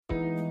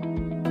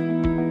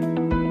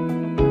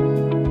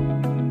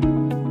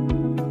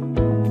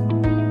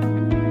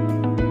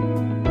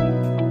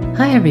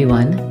Hi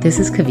everyone, this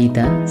is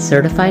Kavita,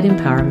 Certified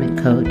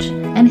Empowerment Coach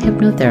and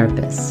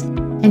Hypnotherapist,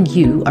 and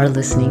you are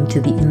listening to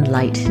the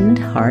Enlightened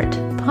Heart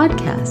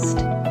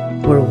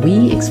Podcast, where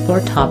we explore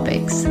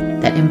topics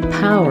that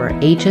empower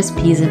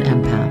HSPs and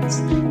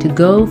empaths to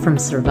go from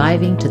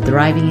surviving to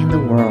thriving in the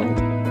world.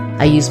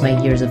 I use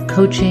my years of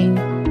coaching,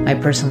 my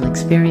personal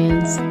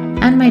experience,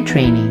 and my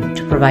training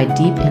to provide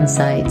deep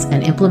insights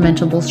and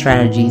implementable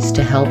strategies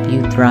to help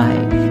you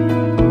thrive.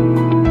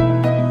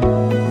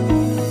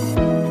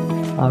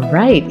 All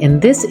right, in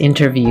this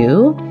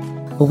interview,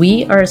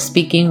 we are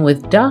speaking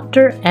with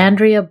Dr.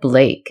 Andrea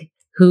Blake,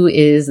 who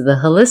is the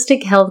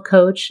holistic health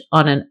coach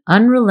on an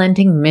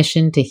unrelenting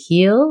mission to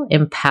heal,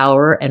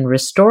 empower, and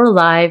restore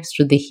lives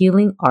through the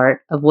healing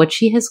art of what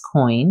she has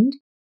coined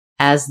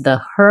as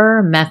the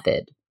HER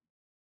method.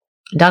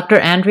 Dr.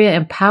 Andrea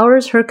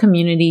empowers her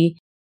community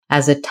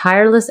as a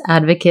tireless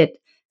advocate,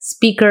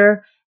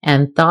 speaker,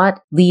 and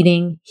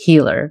thought-leading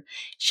healer,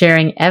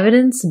 sharing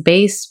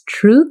evidence-based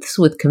truths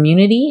with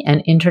community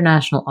and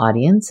international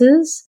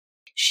audiences.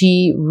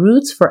 She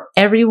roots for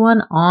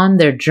everyone on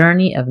their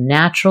journey of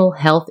natural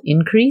health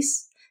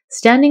increase,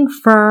 standing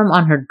firm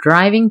on her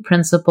driving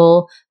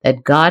principle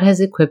that God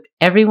has equipped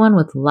everyone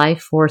with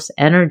life force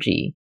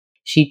energy.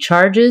 She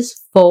charges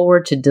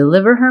forward to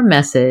deliver her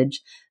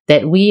message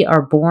that we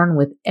are born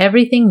with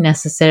everything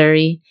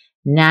necessary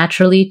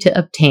naturally to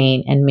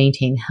obtain and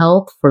maintain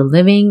health for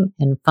living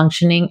and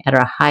functioning at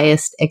our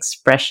highest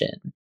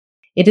expression.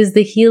 It is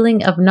the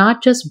healing of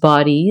not just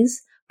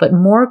bodies, but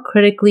more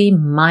critically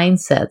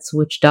mindsets,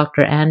 which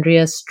Dr.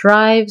 Andrea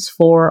strives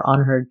for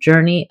on her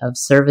journey of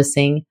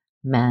servicing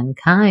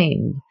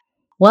mankind.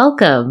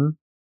 Welcome.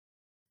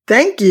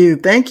 Thank you.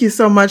 Thank you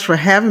so much for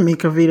having me,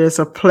 Kavita. It's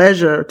a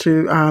pleasure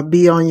to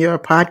be on your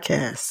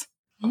podcast.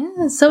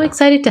 Yeah, so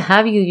excited to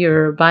have you.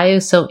 Your bio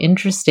is so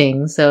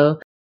interesting. So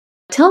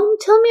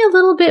Tell me a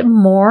little bit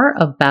more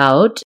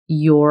about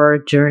your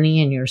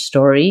journey and your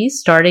story,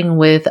 starting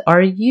with,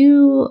 are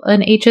you an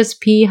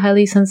HSP,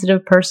 highly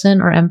sensitive person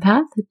or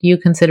empath? Do you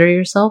consider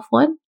yourself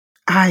one?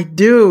 I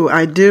do.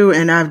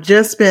 And I've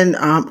just been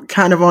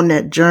kind of on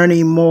that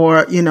journey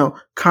more,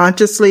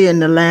 consciously in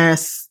the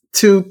last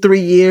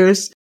 2-3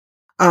 years.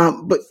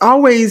 But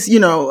always,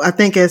 I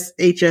think as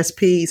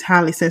HSPs,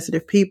 highly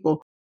sensitive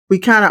people, we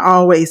kind of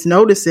always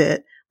notice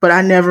it, but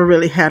I never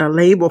really had a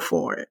label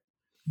for it.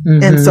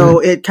 Mm-hmm. And so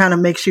it kind of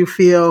makes you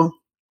feel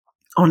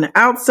on the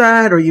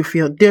outside, or you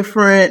feel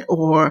different,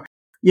 or,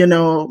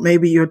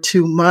 maybe you're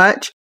too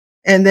much.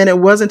 And then it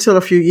wasn't until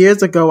a few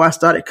years ago I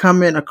started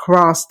coming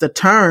across the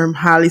term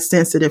highly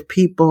sensitive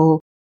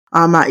people.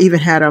 I even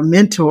had a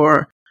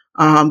mentor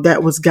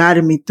that was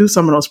guiding me through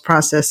some of those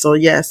processes. So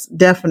yes,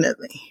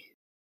 definitely.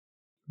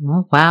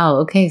 Oh, wow.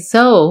 Okay.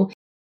 So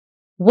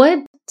what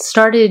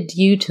started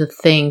you to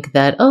think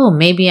that,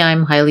 maybe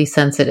I'm highly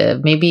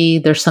sensitive? Maybe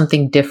there's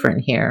something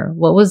different here.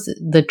 What was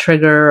the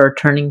trigger or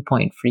turning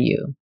point for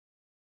you?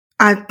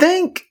 I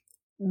think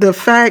the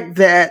fact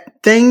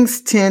that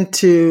things tend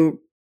to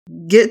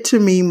get to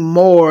me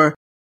more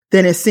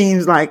than it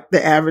seems like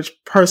the average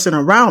person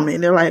around me.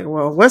 They're like,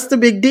 well, what's the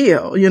big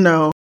deal?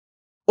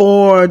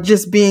 Or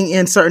just being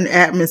in certain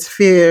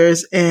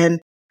atmospheres and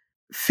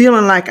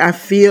feeling like I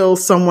feel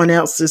someone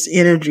else's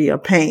energy or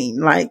pain,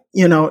 like,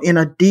 in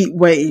a deep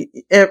way.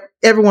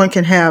 Everyone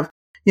can have,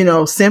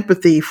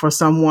 sympathy for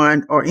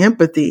someone or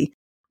empathy,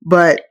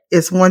 but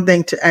it's one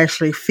thing to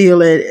actually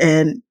feel it,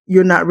 and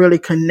you're not really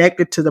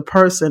connected to the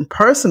person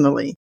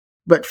personally,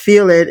 but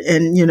feel it,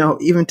 and,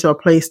 even to a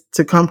place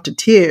to come to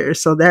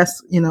tears. So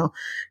that's,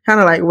 kind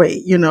of like,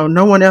 wait,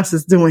 no one else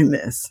is doing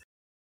this.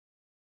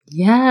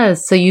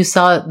 Yes. So you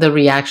saw the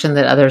reaction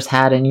that others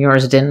had, and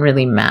yours didn't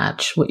really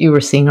match what you were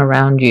seeing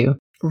around you.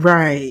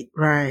 Right.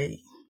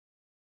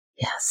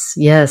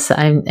 Yes.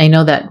 I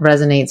know that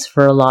resonates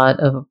for a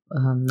lot of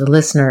the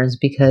listeners,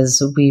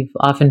 because we've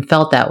often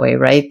felt that way,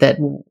 right? That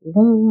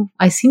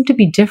I seem to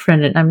be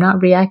different and I'm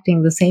not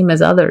reacting the same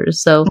as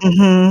others. So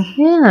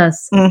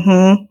yes.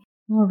 Mm-hmm.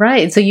 All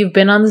right. So you've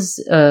been on this,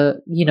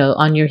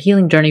 on your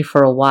healing journey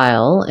for a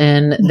while,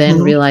 and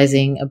then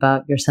realizing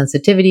about your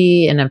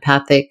sensitivity and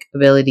empathic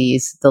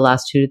abilities the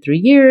last 2 to 3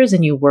 years,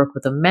 and you work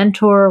with a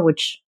mentor,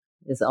 which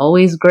is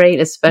always great,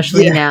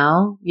 especially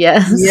now.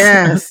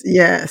 Yes.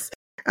 Yes.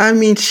 I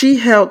mean, she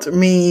helped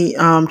me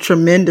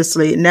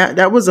tremendously. And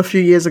that was a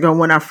few years ago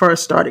when I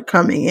first started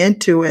coming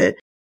into it.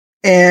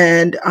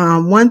 And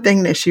one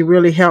thing that she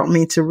really helped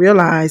me to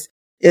realize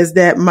is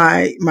that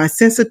my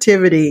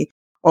sensitivity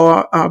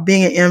or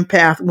being an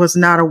empath was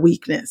not a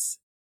weakness,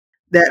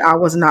 that I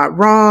was not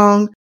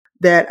wrong,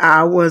 that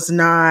I was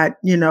not,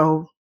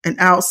 an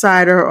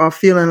outsider or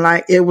feeling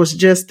like it was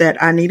just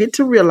that I needed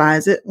to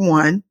realize it,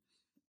 one.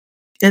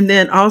 And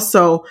then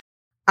also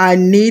I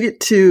needed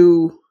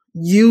to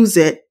use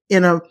it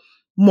in a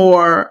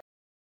more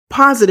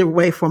positive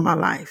way for my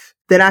life,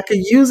 that I could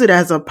use it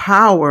as a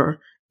power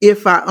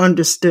if I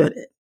understood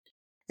it.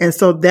 And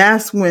so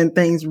that's when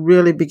things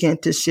really began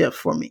to shift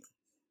for me.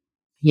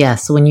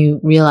 Yes, when you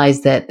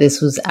realized that this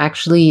was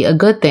actually a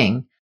good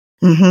thing.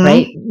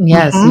 right?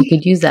 Yes, Mm-hmm. you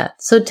could use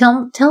that. So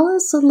tell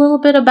us a little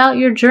bit about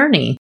your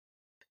journey.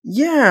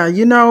 Yeah,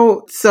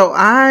 so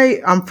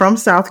I'm from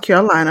South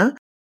Carolina,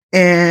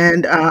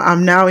 and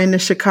I'm now in the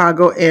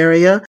Chicago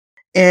area.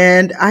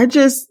 And I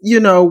just,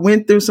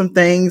 went through some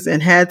things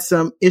and had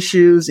some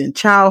issues in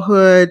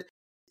childhood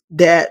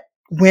that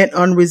went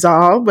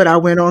unresolved, but I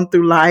went on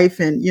through life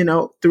and,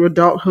 through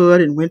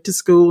adulthood and went to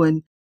school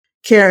and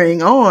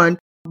carrying on.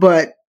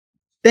 But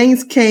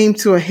things came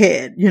to a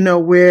head,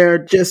 where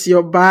just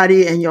your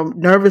body and your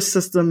nervous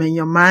system and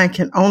your mind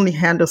can only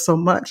handle so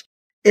much,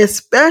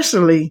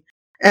 especially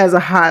as a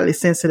highly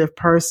sensitive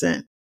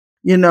person,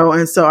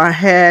 and so I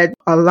had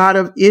a lot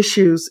of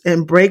issues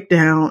and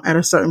breakdown at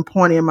a certain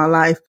point in my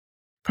life,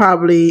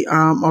 probably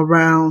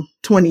around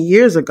 20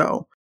 years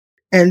ago.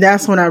 And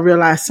that's when I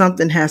realized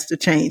something has to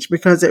change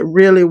because it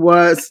really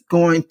was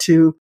going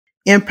to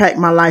impact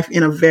my life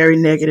in a very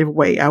negative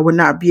way. I would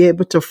not be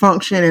able to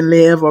function and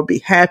live or be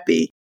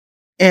happy.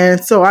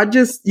 And so I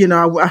just,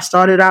 I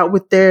started out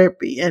with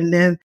therapy, and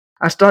then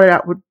I started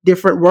out with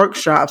different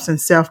workshops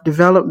and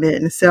self-development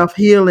and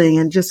self-healing,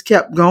 and just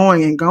kept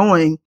going and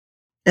going,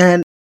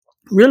 and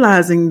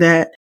realizing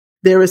that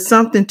there is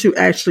something to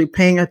actually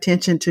paying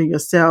attention to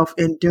yourself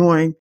and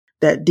doing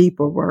that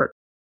deeper work.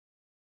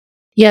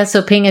 Yeah,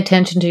 so paying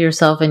attention to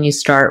yourself, and you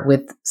start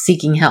with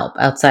seeking help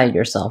outside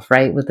yourself,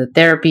 right? With the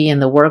therapy and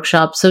the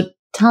workshop. So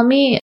tell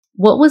me,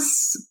 what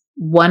was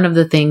one of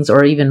the things,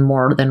 or even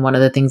more than one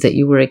of the things that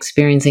you were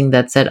experiencing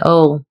that said,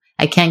 oh,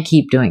 I can't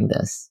keep doing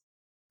this?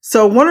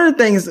 So one of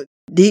the things,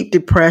 deep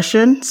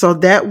depression. So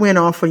that went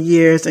on for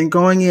years, and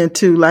going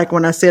into, like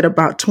when I said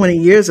about 20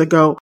 years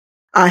ago,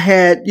 I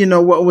had,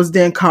 what was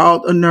then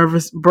called a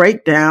nervous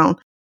breakdown.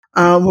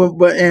 And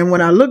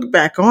when I look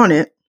back on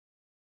it,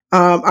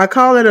 I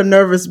call it a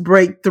nervous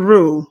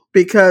breakthrough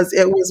because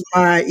it was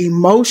my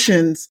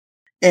emotions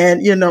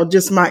and,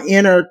 just my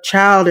inner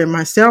child and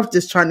myself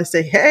just trying to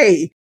say,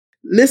 hey,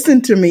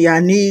 listen to me. I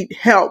need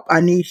help.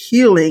 I need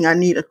healing. I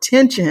need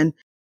attention.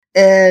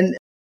 And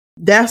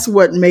that's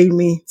what made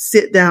me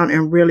sit down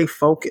and really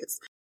focus.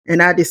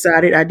 And I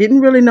decided, I didn't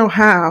really know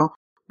how,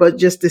 but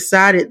just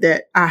decided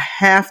that I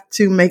have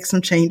to make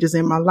some changes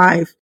in my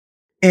life.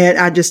 And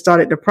I just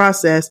started the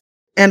process.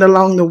 And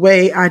along the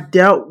way, I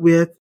dealt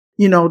with,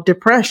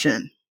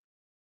 depression.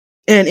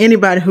 And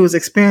anybody who's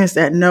experienced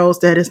that knows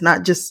that it's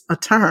not just a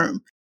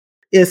term.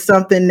 It's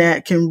something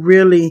that can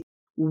really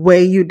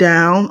weigh you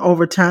down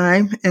over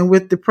time. And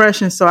with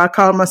depression, so I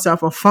call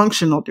myself a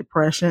functional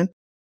depression,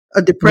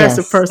 a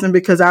depressive Yes. person,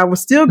 because I would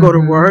still go to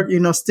Mm-hmm.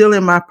 work, still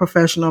in my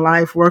professional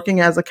life, working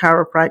as a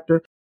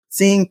chiropractor,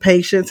 seeing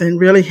patients and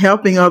really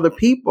helping other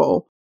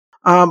people.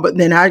 But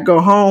then I'd go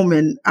home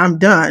and I'm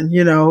done,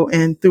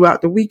 and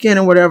throughout the weekend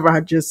or whatever, I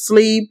just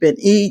sleep and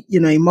eat,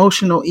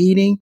 emotional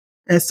eating.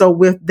 And so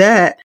with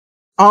that,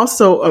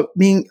 also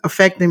being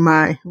affecting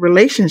my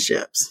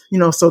relationships,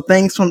 so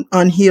things from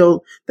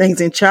unhealed things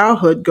in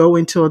childhood go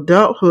into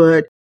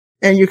adulthood,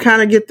 and you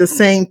kind of get the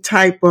same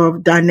type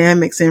of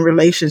dynamics in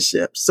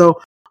relationships. So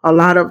a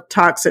lot of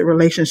toxic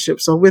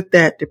relationships. So with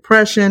that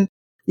depression,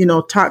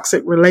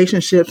 toxic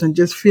relationships and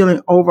just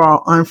feeling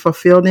overall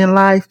unfulfilled in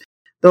life,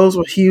 those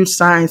were huge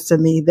signs to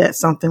me that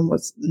something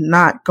was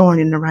not going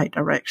in the right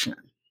direction.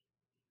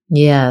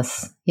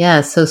 Yes.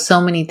 Yes.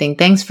 So many things.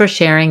 Thanks for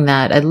sharing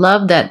that. I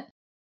love that,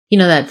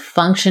 that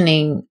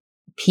functioning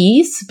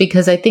piece,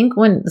 because I think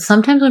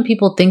sometimes when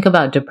people think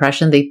about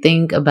depression, they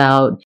think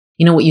about,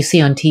 what you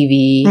see on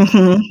TV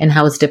Mm-hmm. and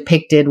how it's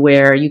depicted,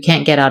 where you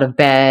can't get out of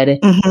bed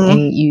Mm-hmm.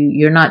 and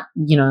you're not,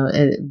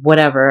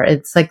 whatever.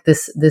 It's like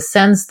this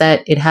sense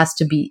that it has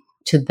to be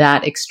to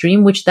that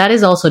extreme, which that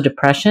is also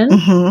depression,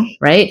 Mm-hmm.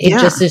 right? It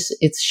Yeah. just is,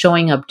 it's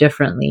showing up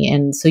differently.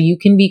 And so you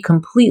can be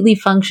completely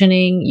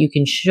functioning. You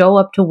can show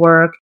up to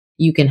work.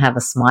 You can have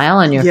a smile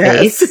on your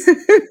Yes. face.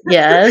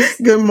 Yes.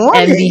 Good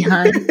morning. And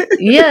behind,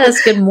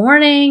 yes, good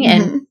morning.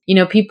 Mm-hmm. And,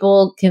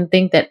 people can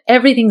think that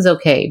everything's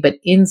okay, but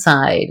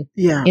inside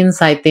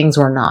things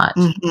were not,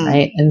 Mm-hmm.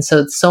 right? And so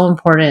it's so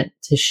important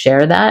to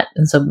share that.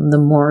 And so the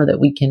more that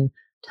we can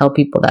tell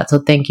people that. So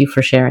thank you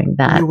for sharing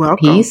that You're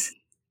welcome. piece.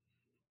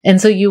 And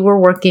so you were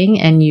working,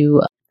 and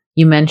you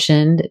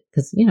mentioned,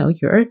 because,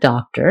 you're a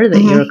doctor, that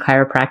Mm-hmm. you're a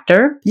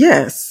chiropractor.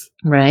 Yes.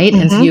 Right.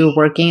 Mm-hmm. And so you were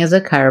working as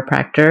a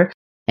chiropractor,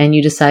 and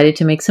you decided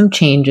to make some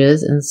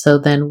changes. And so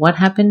then what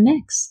happened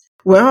next?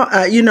 Well,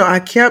 I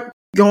kept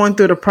going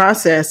through the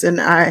process, and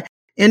I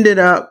ended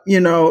up,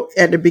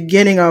 at the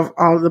beginning of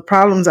all the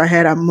problems I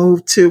had, I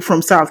moved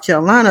from South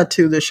Carolina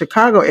to the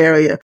Chicago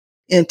area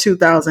in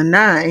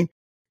 2009,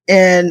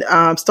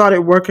 and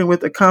started working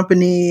with a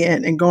company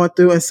and going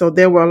through. And so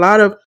there were a lot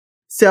of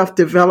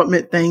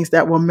self-development things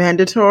that were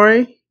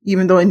mandatory,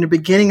 even though in the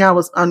beginning I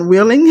was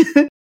unwilling.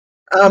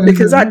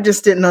 Because I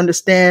just didn't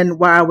understand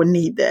why I would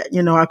need that.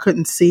 I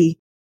couldn't see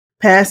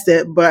past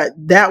it, but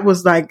that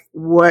was like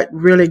what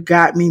really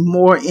got me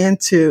more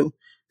into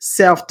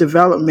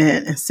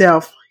self-development and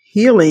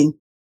self-healing,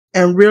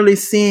 and really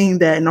seeing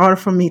that in order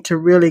for me to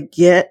really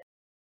get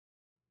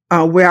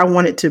where I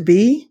wanted to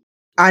be,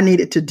 I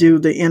needed to do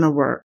the inner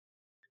work.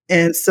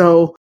 And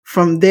so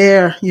from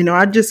there,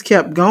 I just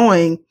kept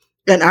going,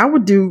 and I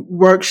would do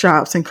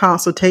workshops and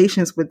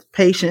consultations with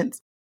patients,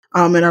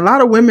 and a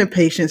lot of women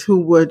patients who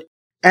would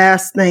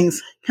ask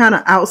things kind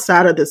of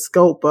outside of the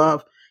scope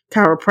of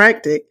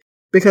chiropractic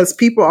because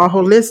people are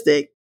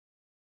holistic.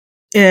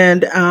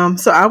 And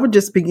so I would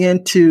just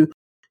begin to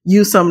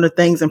use some of the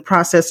things and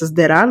processes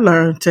that I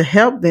learned to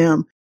help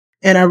them.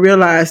 And I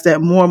realized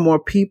that more and more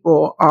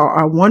people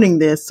are wanting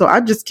this. So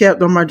I just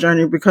kept on my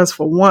journey because,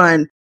 for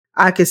one,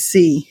 I could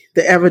see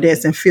the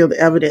evidence and feel the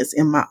evidence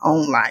in my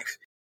own life.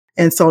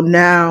 And so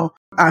now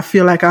I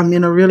feel like I'm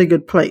in a really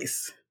good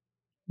place.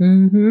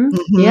 Mm-hmm.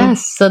 Mm-hmm.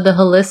 Yes. So the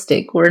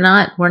holistic, we're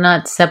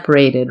not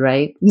separated,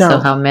 right? No. So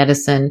how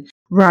medicine,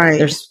 right.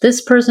 There's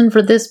this person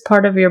for this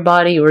part of your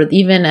body, or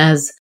even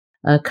as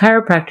a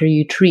chiropractor,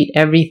 you treat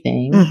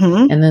everything.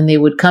 Mm-hmm. And then they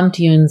would come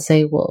to you and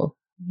say, well,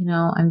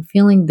 I'm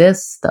feeling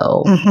this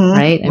though,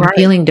 right? I'm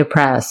feeling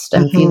depressed.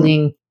 I'm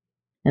feeling,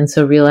 and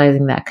so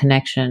realizing that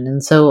connection.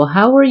 And so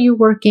how are you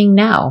working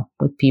now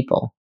with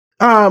people?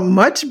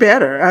 Much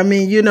better. I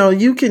mean,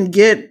 you can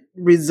get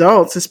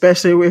results,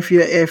 especially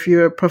if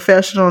you're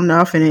professional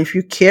enough and if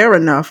you care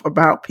enough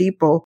about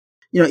people,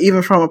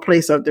 even from a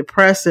place of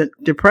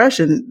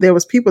depression, there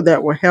was people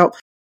that were helped.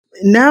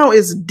 Now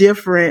it's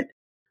different,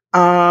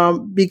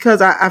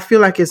 because I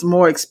feel like it's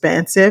more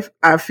expansive.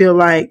 I feel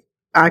like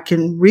I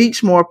can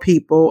reach more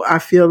people. I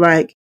feel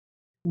like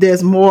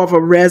there's more of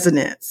a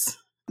resonance.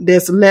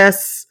 There's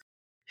less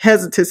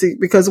hesitancy,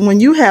 because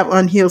when you have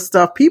unhealed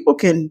stuff, people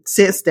can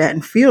sense that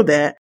and feel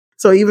that.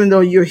 So even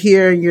though you're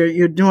here and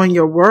you're doing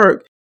your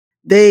work,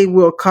 they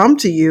will come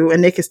to you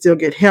and they can still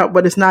get help,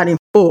 but it's not in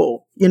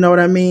full. You know what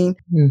I mean?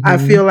 Mm-hmm. I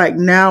feel like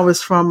now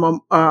it's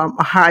from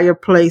a higher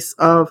place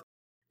of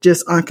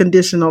just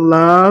unconditional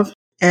love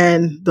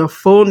and the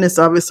fullness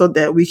of it, so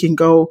that we can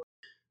go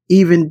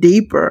even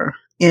deeper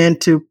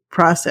into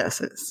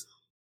processes.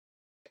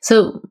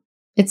 So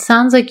it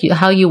sounds like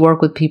how you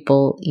work with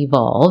people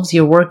evolves. Do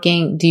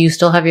you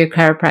still have your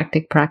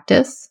chiropractic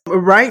practice?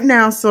 Right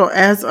now, so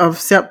as of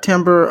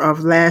September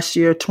of last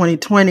year,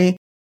 2020,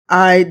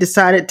 I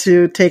decided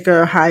to take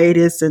a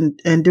hiatus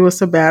and do a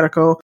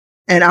sabbatical.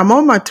 And I'm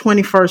on my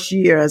 21st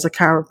year as a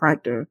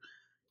chiropractor.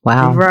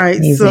 Wow. Right.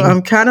 Amazing. So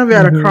I'm kind of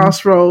at a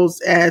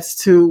crossroads as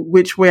to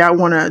which way I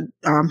want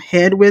to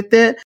head with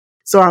it.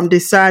 So I'm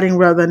deciding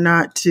whether or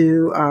not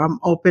to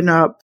open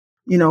up,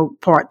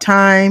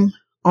 part-time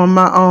on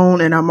my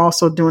own. And I'm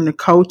also doing the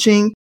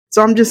coaching.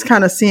 So I'm just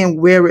kind of seeing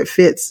where it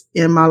fits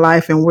in my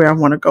life and where I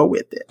want to go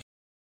with it.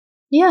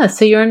 Yeah.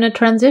 So you're in a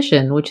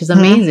transition, which is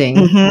amazing,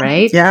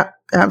 right? Yeah,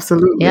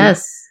 absolutely.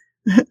 Yes.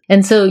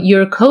 And so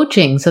you're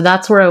coaching. So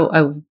that's where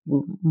I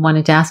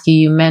wanted to ask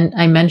you.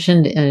 I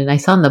mentioned, and I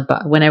saw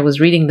when I was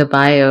reading the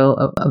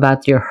bio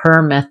about your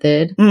HER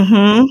method,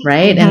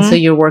 right? And so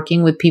you're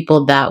working with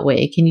people that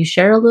way. Can you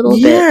share a little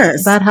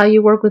bit about how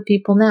you work with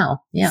people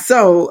now? Yeah.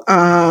 So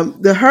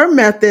the HER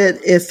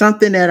method is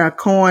something that I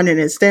coined, and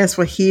it stands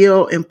for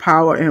Heal,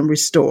 Empower, and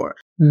Restore.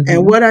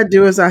 And what I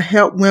do is I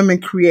help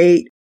women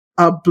create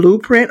a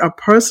blueprint, a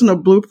personal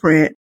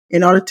blueprint,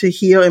 in order to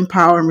heal,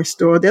 empower, and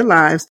restore their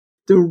lives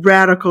through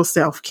radical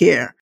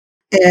self-care.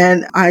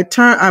 And I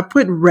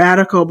put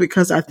radical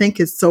because I think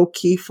it's so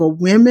key for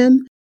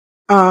women,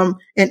 and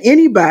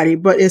anybody,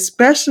 but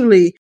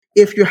especially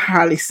if you're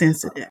highly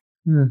sensitive.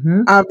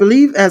 I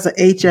believe as a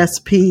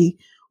HSP,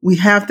 we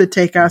have to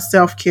take our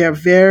self-care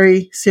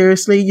very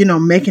seriously,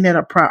 making it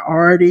a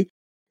priority.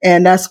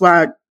 And that's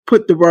why I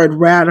put the word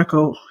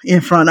radical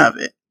in front of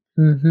it.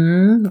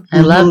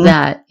 I love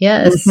that.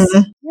 Yes.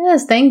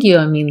 Yes. Thank you.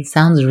 I mean, it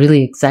sounds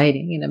really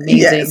exciting and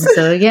amazing. Yes.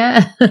 So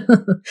yeah,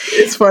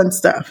 it's fun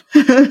stuff.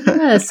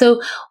 Yeah.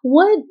 So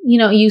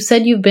you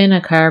said you've been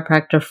a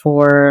chiropractor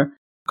for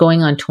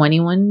going on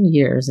 21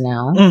 years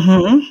now.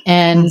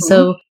 And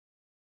so,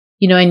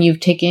 and you've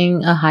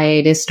taken a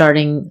hiatus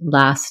starting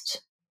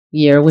last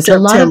year, which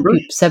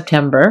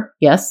September.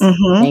 Yes.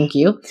 Thank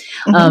you.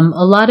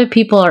 A lot of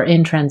people are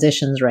in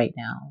transitions right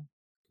now.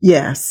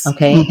 Yes.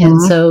 Okay.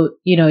 And so,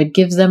 it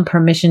gives them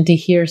permission to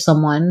hear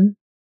someone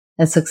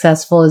as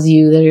successful as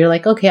you that you're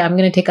like, okay, I'm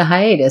going to take a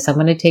hiatus. I'm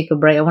going to take a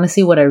break. I want to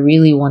see what I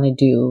really want to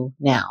do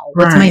now.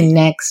 What's my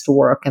next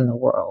work in the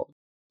world?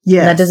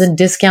 Yes. That doesn't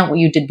discount what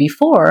you did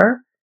before.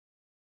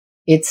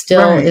 It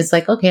still is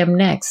like, okay, I'm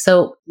next.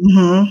 So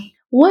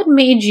what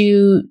made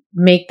you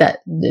make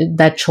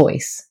that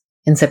choice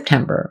in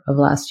September of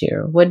last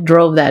year? What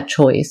drove that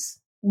choice?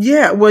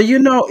 Yeah. Well,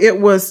 it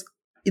was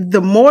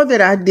the more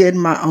that I did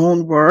my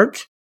own work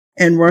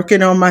and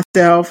working on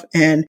myself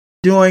and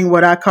doing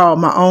what I call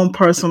my own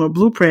personal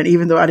blueprint,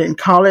 even though I didn't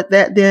call it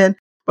that then,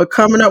 but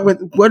coming up with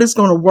what is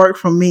going to work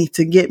for me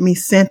to get me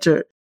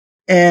centered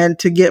and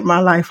to get my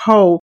life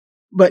whole.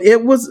 But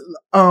it was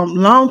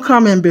long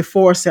coming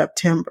before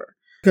September,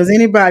 because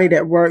anybody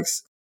that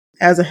works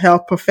as a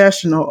health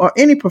professional or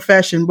any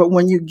profession, but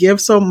when you give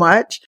so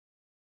much,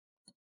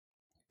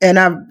 and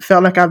I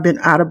felt like I've been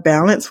out of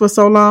balance for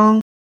so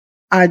long,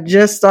 I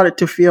just started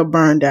to feel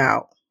burned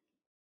out.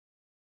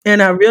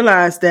 And I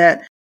realized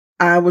that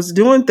I was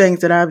doing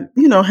things that I,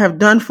 have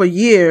done for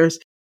years,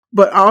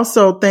 but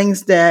also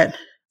things that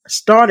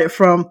started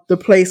from the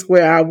place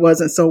where I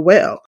wasn't so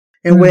well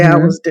and where I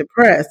was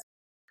depressed.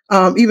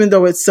 Even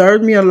though it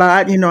served me a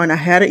lot, and I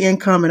had an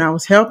income and I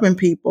was helping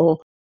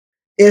people,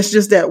 it's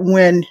just that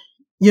when,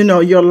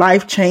 your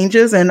life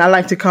changes, and I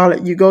like to call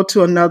it, you go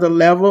to another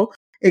level,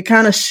 it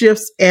kind of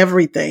shifts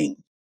everything.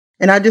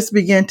 And I just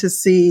began to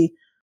see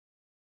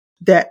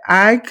that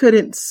I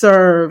couldn't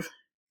serve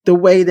the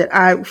way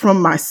that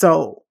from my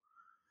soul,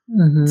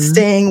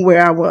 staying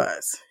where I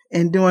was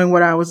and doing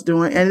what I was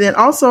doing. And then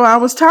also I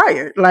was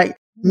tired, like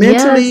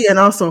mentally and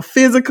also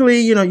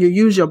physically, you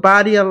use your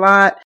body a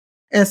lot.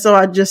 And so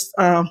I just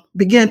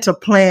began to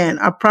plan.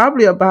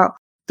 Probably about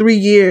 3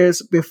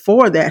 years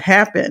before that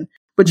happened.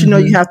 But,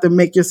 you have to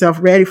make yourself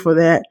ready for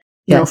that,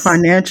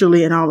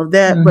 financially and all of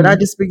that. But I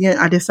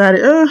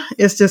decided,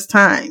 it's just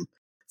time.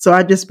 So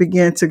I just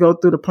began to go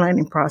through the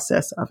planning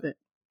process of it.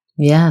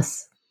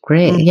 Yes.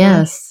 Great.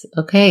 Yes.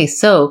 Okay.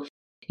 So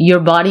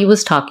your body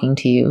was talking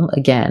to you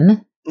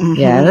again.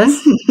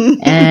 Yes.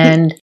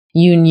 And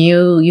you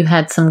knew, you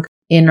had some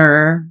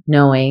inner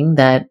knowing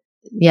that,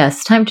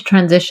 yes, time to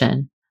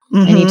transition.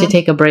 I need to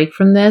take a break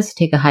from this,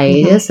 take a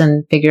hiatus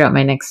and figure out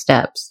my next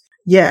steps.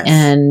 Yes.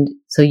 And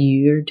so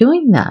you're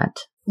doing that.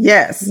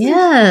 Yes.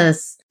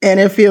 Yes. And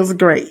it feels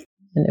great.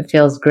 And it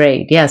feels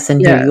great. Yes. And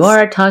here you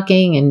are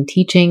talking and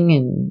teaching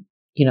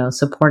and,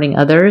 supporting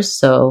others.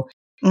 So,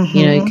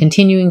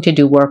 continuing to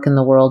do work in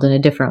the world in a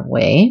different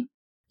way.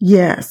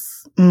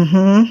 Yes.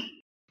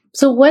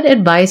 So what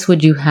advice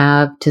would you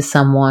have to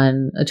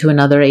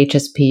another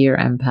HSP or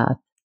empath?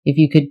 If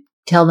you could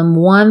tell them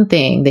one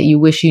thing that you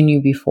wish you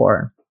knew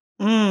before,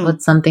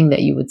 what's something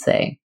that you would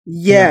say?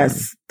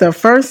 Yes. The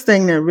first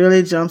thing that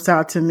really jumps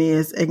out to me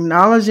is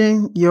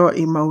acknowledging your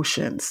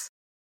emotions.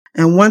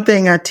 And one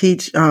thing I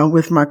teach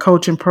with my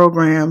coaching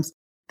programs,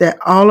 that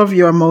all of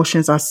your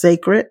emotions are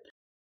sacred.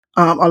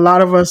 A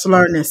lot of us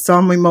learn that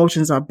some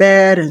emotions are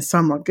bad and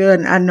some are good.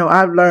 And I know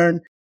I've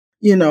learned,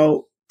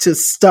 to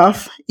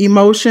stuff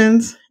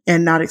emotions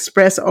and not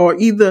express, or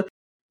either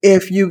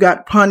if you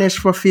got punished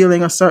for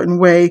feeling a certain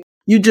way,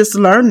 you just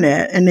learn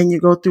that and then you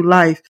go through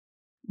life.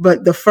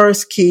 But the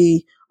first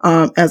key,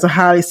 as a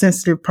highly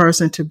sensitive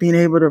person, to being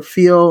able to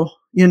feel,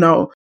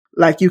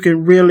 like you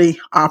can really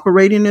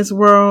operate in this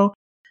world,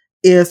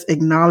 is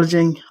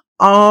acknowledging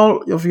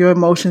all of your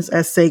emotions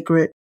as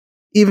sacred,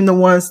 even the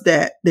ones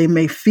that they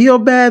may feel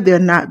bad, they're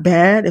not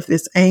bad. If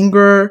it's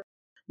anger,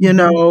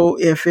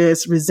 if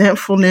it's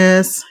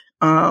resentfulness,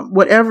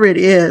 whatever it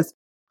is,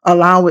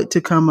 allow it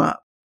to come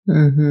up.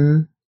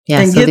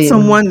 Yeah, and get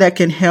someone that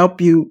can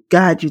help you,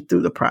 guide you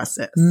through the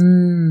process.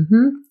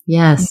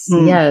 Yes,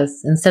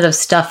 yes. Instead of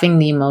stuffing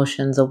the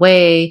emotions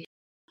away,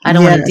 I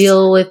don't want to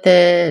deal with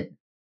it.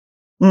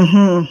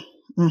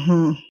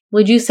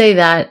 Would you say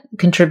that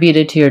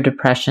contributed to your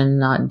depression,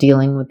 not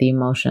dealing with the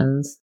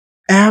emotions?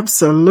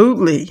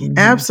 Absolutely.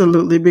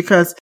 Absolutely.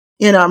 Because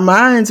in our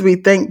minds, we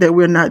think that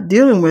we're not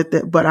dealing with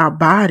it, but our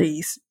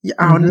bodies,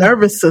 our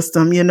nervous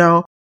system,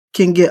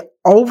 can get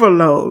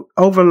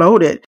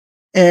overloaded.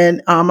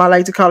 And I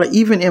like to call it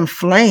even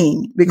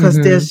inflamed, because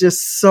there's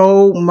just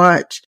so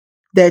much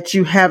that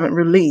you haven't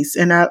released.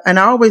 And I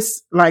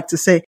always like to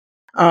say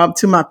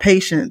to my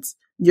patients,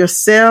 your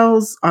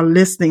cells are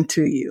listening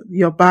to you.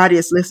 Your body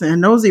is listening.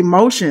 And those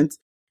emotions,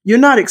 you're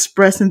not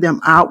expressing them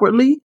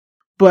outwardly,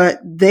 but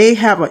they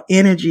have an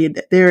energy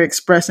that they're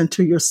expressing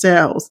to your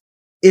cells.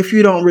 If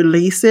you don't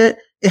release it,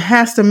 it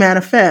has to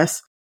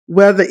manifest,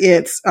 whether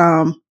it's,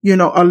 a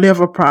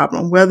liver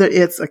problem, whether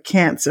it's a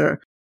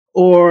cancer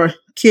or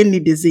kidney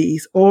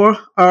disease or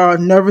a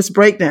nervous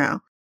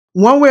breakdown.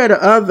 One way or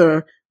the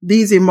other,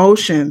 these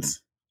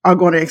emotions are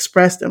going to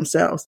express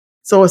themselves.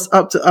 So it's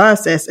up to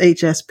us as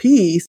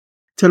HSPs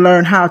to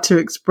learn how to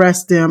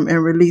express them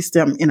and release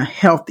them in a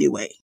healthy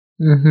way.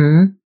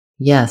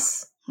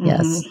 Yes.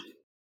 Yes.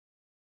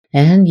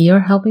 And you're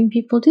helping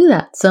people do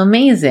that. So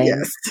amazing.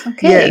 Yes.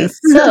 Okay. Yes.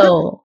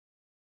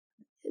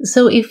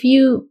 So if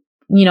you,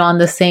 on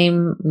the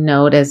same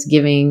note as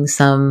giving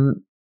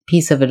some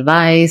piece of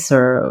advice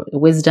or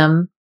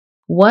wisdom,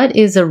 what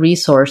is a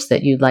resource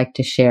that you'd like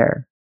to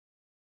share?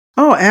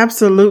 Oh,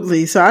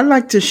 absolutely. So I'd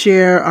like to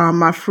share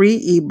my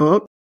free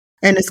ebook,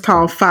 and it's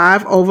called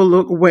 5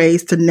 Overlooked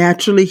Ways to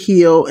Naturally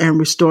Heal and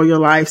Restore Your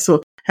Life.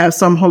 So have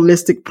some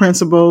holistic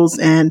principles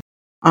and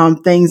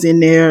things in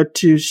there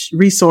to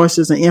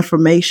resources and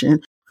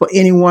information for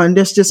anyone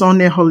that's just on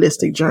their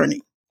holistic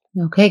journey.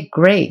 Okay,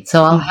 great.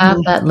 So I'll have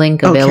that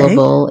link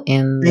available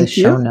in the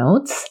show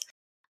notes.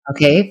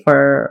 Okay,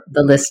 for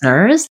the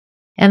listeners.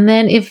 And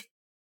then if,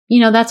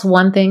 that's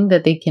one thing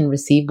that they can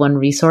receive, one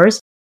resource.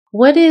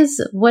 What is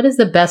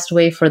the best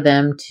way for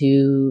them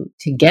to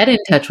get in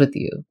touch with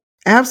you?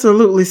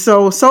 Absolutely.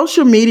 So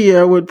social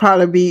media would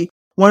probably be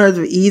one of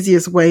the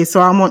easiest ways.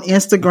 So I'm on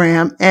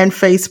Instagram and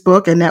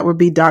Facebook, and that would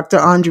be Dr.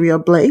 Andrea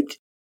Blake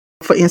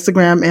for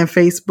Instagram and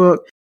Facebook.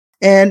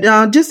 And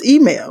just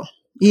email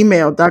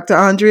Dr.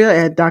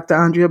 Andrea at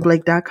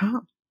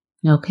drandreablake.com.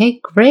 Okay,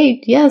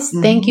 great. Yes.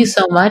 Thank you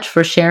so much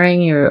for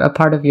sharing a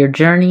part of your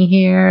journey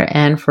here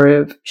and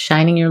for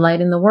shining your light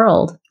in the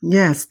world.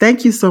 Yes.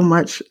 Thank you so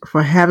much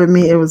for having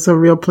me. It was a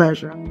real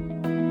pleasure.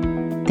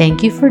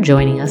 Thank you for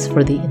joining us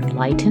for the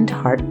Enlightened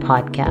Heart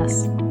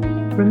podcast.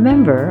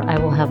 Remember, I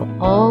will have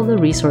all the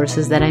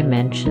resources that I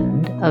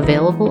mentioned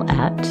available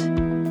at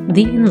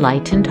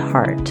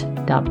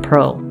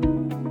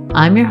theenlightenedheart.pro.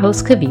 I'm your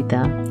host,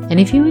 Kavita, and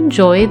if you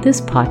enjoyed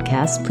this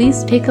podcast,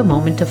 please take a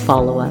moment to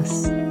follow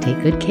us.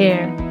 Take good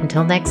care.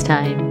 Until next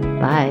time,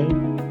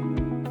 bye.